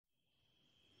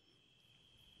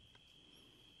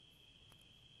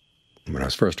When I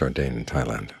was first ordained in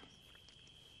Thailand,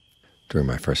 during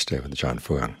my first stay with John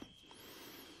Phuong,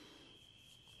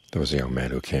 there was a young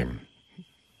man who came,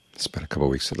 spent a couple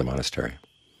of weeks at the monastery.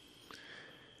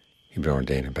 He'd been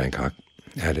ordained in Bangkok,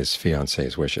 had his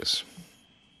fiancée's wishes.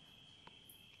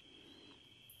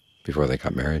 Before they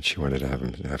got married, she wanted to have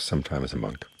him have some time as a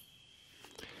monk.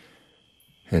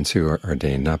 And so he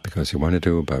ordained not because he wanted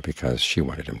to, but because she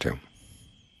wanted him to.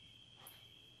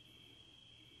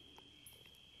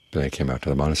 Then he came out to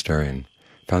the monastery and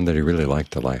found that he really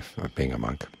liked the life of being a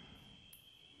monk.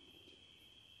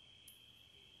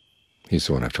 He's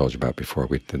the one I've told you about before.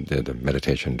 We did a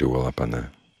meditation duel up on the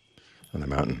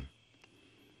mountain,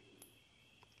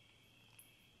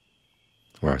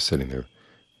 where I was sitting there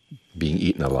being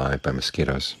eaten alive by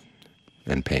mosquitoes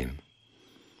and pain.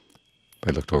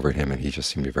 I looked over at him, and he just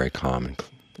seemed to be very calm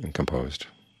and composed.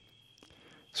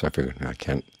 So I figured, I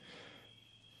can't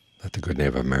let the good name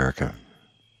of America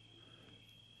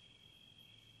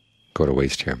go to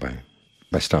waste here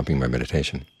by stopping my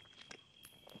meditation.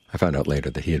 I found out later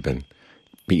that he had been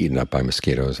eaten up by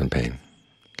mosquitoes and pain,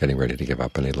 getting ready to give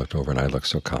up, and he looked over, and I looked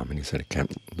so calm, and he said, "I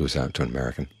can't lose out to an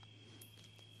American."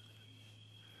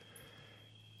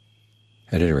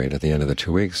 At any rate, at the end of the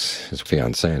 2 weeks, his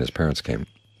fiancée and his parents came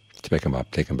to pick him up,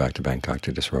 take him back to Bangkok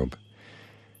to disrobe.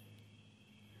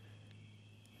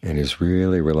 And he was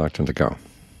really reluctant to go.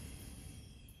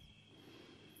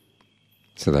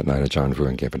 So that night, Ajahn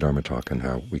Phuong gave a Dharma talk on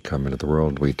how we come into the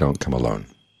world, we don't come alone.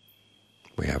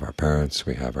 We have our parents,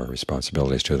 we have our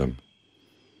responsibilities to them.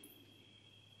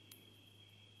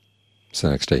 So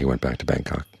the next day he went back to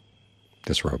Bangkok,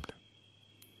 disrobed.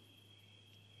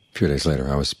 A few days later,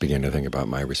 I was beginning to think about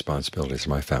my responsibilities to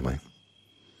my family,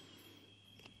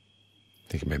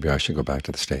 thinking maybe I should go back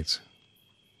to the States.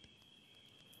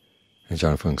 And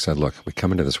Ajahn Phuong said, look, we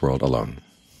come into this world alone.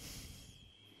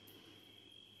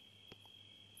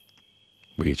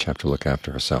 We each have to look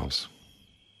after ourselves.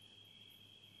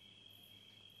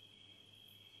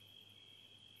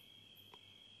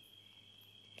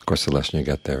 Of course, the lesson you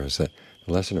get there is that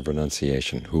the lesson of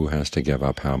renunciation, who has to give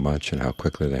up how much and how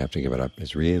quickly they have to give it up,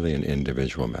 is really an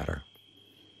individual matter.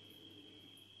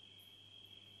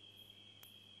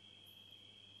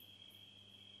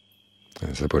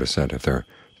 As the Buddha said, if there are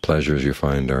pleasures you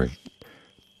find are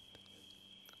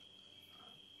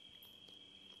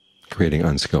creating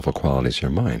unskillful qualities in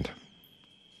your mind,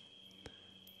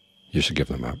 you should give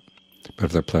them up. But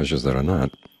if there are pleasures that are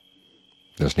not,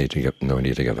 there's no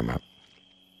need to give them up.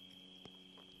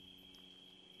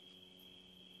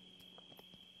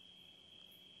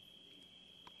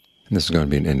 And this is going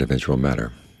to be an individual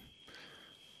matter.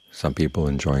 Some people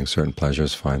enjoying certain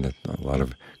pleasures find that a lot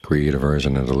of greed,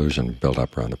 aversion, and delusion build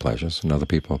up around the pleasures, and other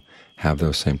people have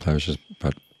those same pleasures,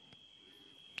 but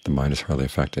the mind is hardly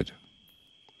affected.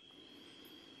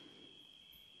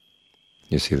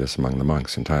 You see this among the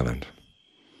monks in Thailand.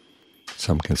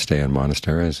 Some can stay in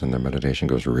monasteries and their meditation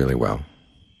goes really well.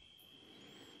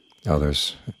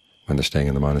 Others, when they're staying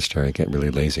in the monastery, get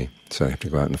really lazy, so they have to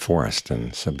go out in the forest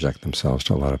and subject themselves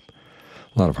to a lot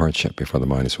of hardship before the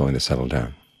mind is willing to settle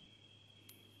down.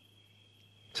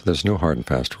 So there's no hard and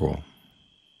fast rule.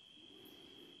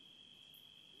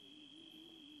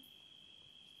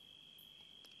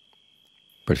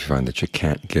 But if you find that you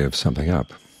can't give something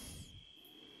up,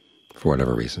 for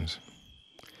whatever reasons,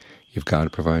 you've got to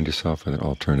provide yourself with an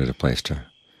alternative place to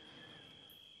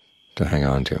hang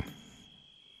on to,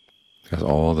 because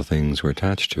all the things we're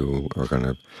attached to are going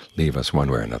to leave us one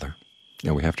way or another,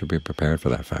 and we have to be prepared for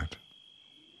that fact.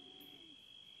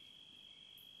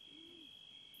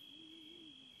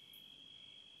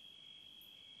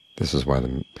 This is why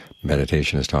the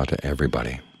meditation is taught to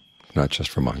everybody, not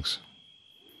just for monks.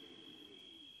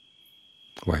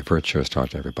 Why virtue is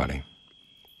taught to everybody.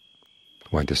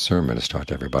 Why discernment is taught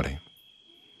to everybody.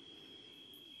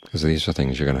 Because these are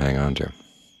things you're going to hang on to.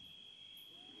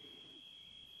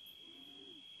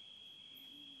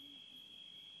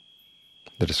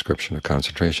 The description of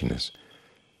concentration is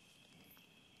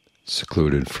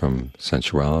secluded from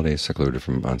sensuality, secluded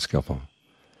from unskillful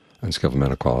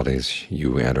mental qualities.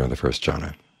 You enter in the first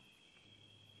jhana.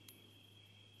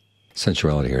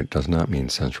 Sensuality here does not mean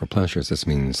sensual pleasures. This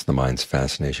means the mind's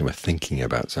fascination with thinking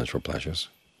about sensual pleasures.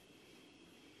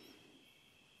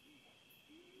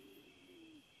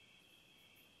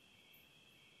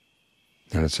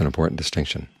 And it's an important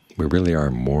distinction. We really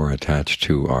are more attached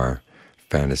to our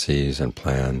fantasies and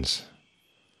plans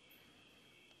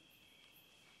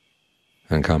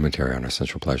and commentary on our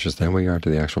sensual pleasures than we are to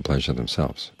the actual pleasures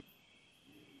themselves.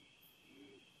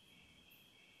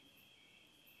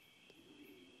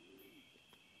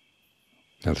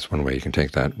 Now there's one way you can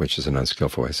take that, which is an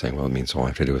unskillful way of saying, well, it means all I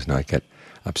have to do is not get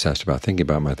obsessed about thinking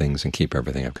about my things and keep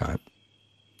everything I've got.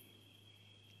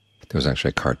 There was actually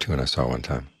a cartoon I saw one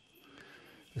time.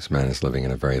 This man is living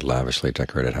in a very lavishly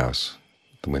decorated house.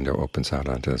 The window opens out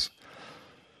onto this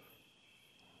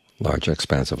large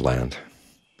expanse of land.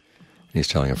 And he's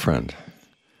telling a friend,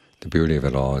 the beauty of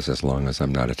it all is as long as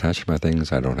I'm not attached to my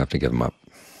things, I don't have to give them up.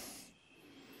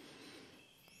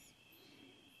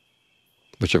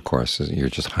 Which, of course, is you're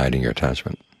just hiding your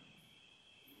attachment.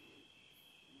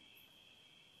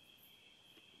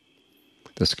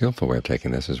 The skillful way of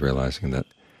taking this is realizing that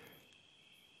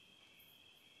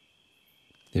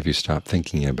if you stop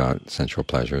thinking about sensual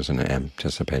pleasures and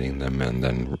anticipating them and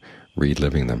then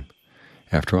reliving them,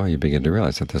 after all you begin to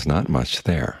realize that there's not much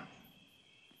there.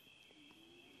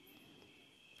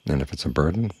 And if it's a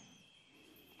burden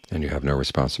and you have no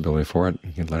responsibility for it,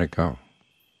 you can let it go.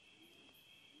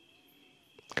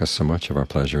 Because so much of our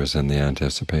pleasure is in the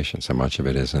anticipation, so much of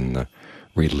it is in the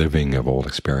reliving of old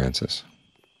experiences.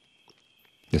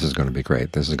 This is going to be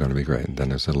great, this is going to be great, and then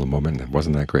there's a little moment, and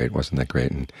wasn't that great, wasn't that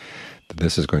great, and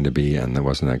this is going to be, and that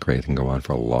wasn't that great, and go on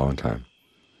for a long time.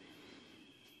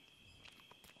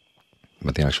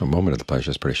 But the actual moment of the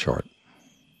pleasure is pretty short.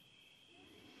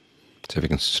 So if you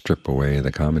can strip away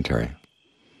the commentary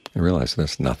and realize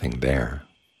there's nothing there,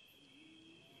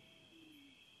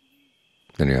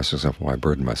 then you ask yourself, why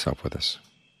burden myself with this?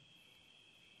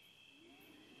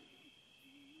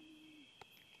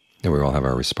 And we all have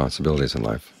our responsibilities in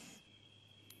life.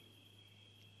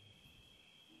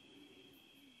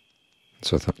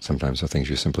 So sometimes there are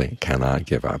things you simply cannot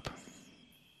give up.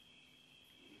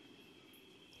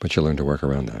 But you learn to work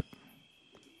around that.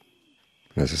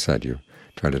 And as I said, you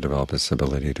try to develop this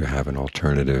ability to have an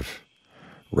alternative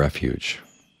refuge.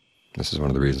 This is one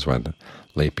of the reasons why the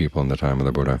lay people in the time of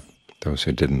the Buddha, those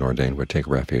who didn't ordain, would take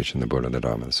refuge in the Buddha, the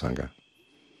Dhamma, the Sangha.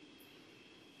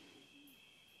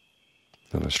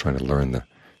 And I was trying to learn the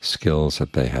skills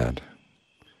that they had,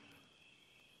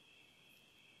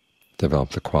 develop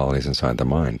the qualities inside the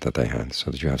mind that they had,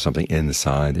 so that you have something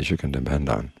inside that you can depend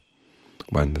on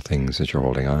when the things that you're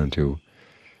holding on to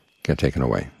get taken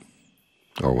away,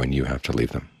 or when you have to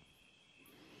leave them.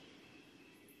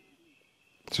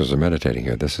 So as we're meditating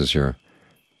here, this is your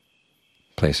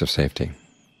place of safety.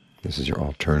 This is your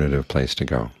alternative place to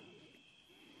go.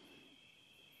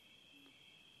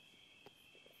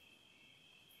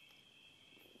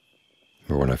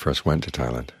 When I first went to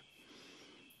Thailand,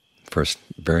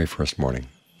 very first morning,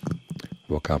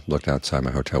 woke up, looked outside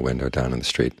my hotel window down in the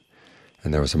street,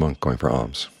 and there was a monk going for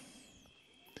alms.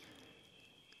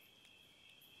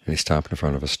 And he stopped in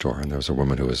front of a store, and there was a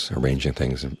woman who was arranging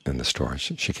things in the store.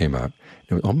 She came out, and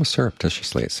it was almost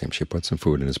surreptitiously, it seemed. She put some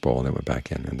food in his bowl and then went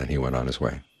back in, and then he went on his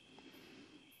way.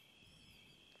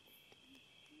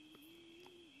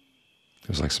 It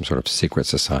was like some sort of secret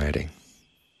society.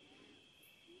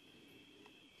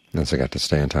 And as I got to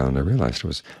stay in Thailand, I realized it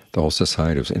was the whole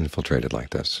society was infiltrated like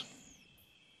this.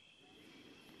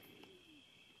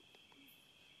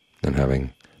 And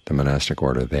having the monastic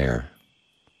order there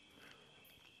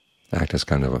act as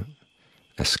kind of an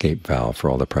escape valve for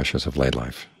all the pressures of lay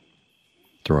life,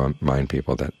 to remind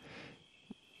people that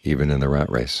even in the rat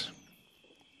race,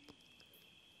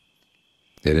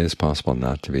 it is possible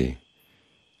not to be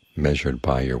measured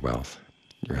by your wealth.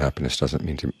 Your happiness doesn't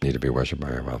need to be measured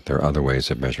by your wealth. There are other ways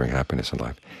of measuring happiness in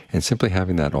life. And simply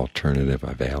having that alternative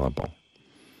available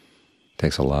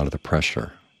takes a lot of the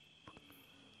pressure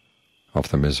off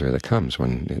the misery that comes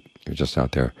when you're just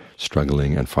out there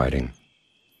struggling and fighting,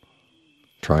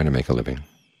 trying to make a living,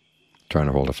 trying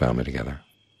to hold a family together.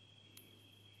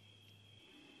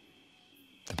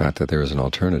 The fact that there is an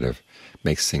alternative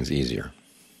makes things easier.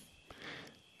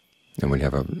 And when you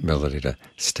have an ability to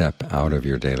step out of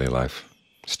your daily life,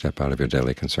 step out of your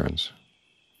daily concerns,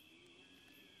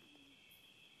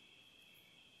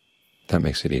 that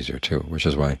makes it easier too, which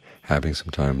is why having some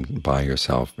time by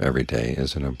yourself every day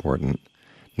is an important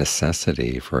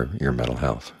necessity for your mental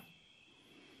health.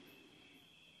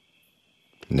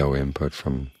 No input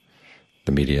from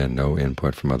the media, no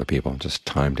input from other people, just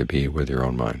time to be with your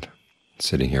own mind,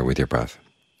 sitting here with your breath,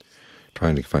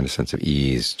 trying to find a sense of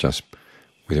ease just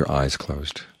with your eyes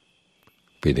closed,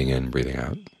 breathing in, breathing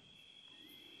out.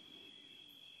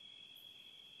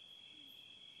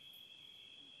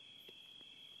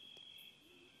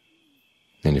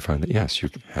 And you find that, yes, you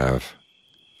have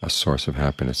a source of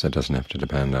happiness that doesn't have to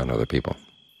depend on other people,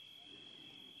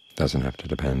 doesn't have to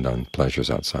depend on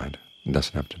pleasures outside, it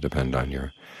doesn't have to depend on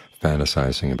your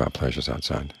fantasizing about pleasures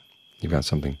outside. You've got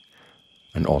something,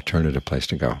 an alternative place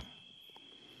to go.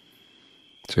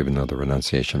 So even though the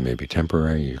renunciation may be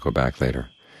temporary, you go back later,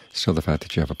 still the fact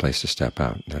that you have a place to step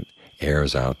out that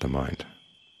airs out the mind.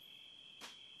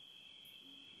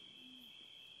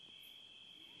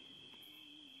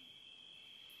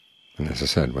 And as I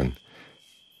said, when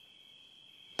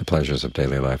the pleasures of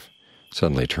daily life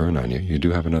suddenly turn on you, you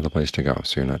do have another place to go,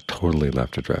 so you're not totally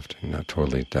left adrift, you're not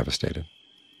totally devastated.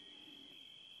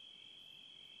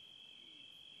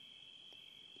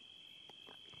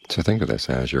 So think of this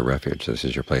as your refuge. This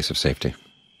is your place of safety.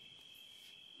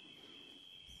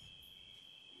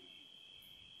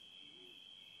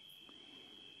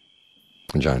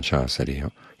 And John Shaw said he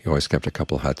always kept a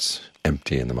couple huts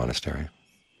empty in the monastery.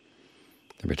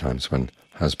 There'd be times when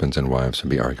husbands and wives would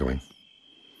be arguing.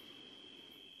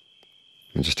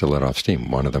 And just to let off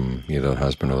steam, one of them, either the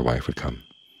husband or the wife, would come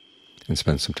and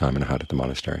spend some time in a hut at the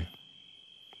monastery,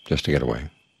 just to get away,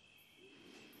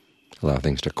 allow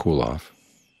things to cool off.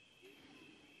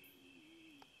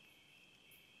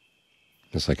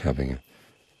 It's like having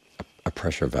a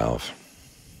pressure valve.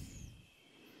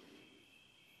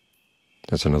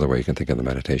 That's another way you can think of the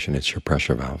meditation. It's your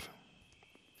pressure valve.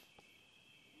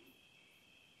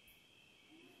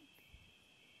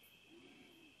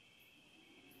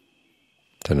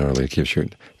 That not only gives you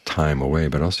time away,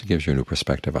 but also gives you a new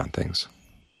perspective on things.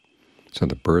 So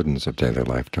the burdens of daily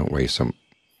life don't weigh so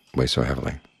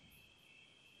heavily.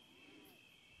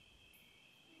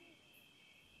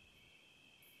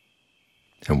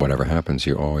 And whatever happens,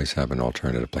 you always have an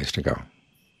alternative place to go.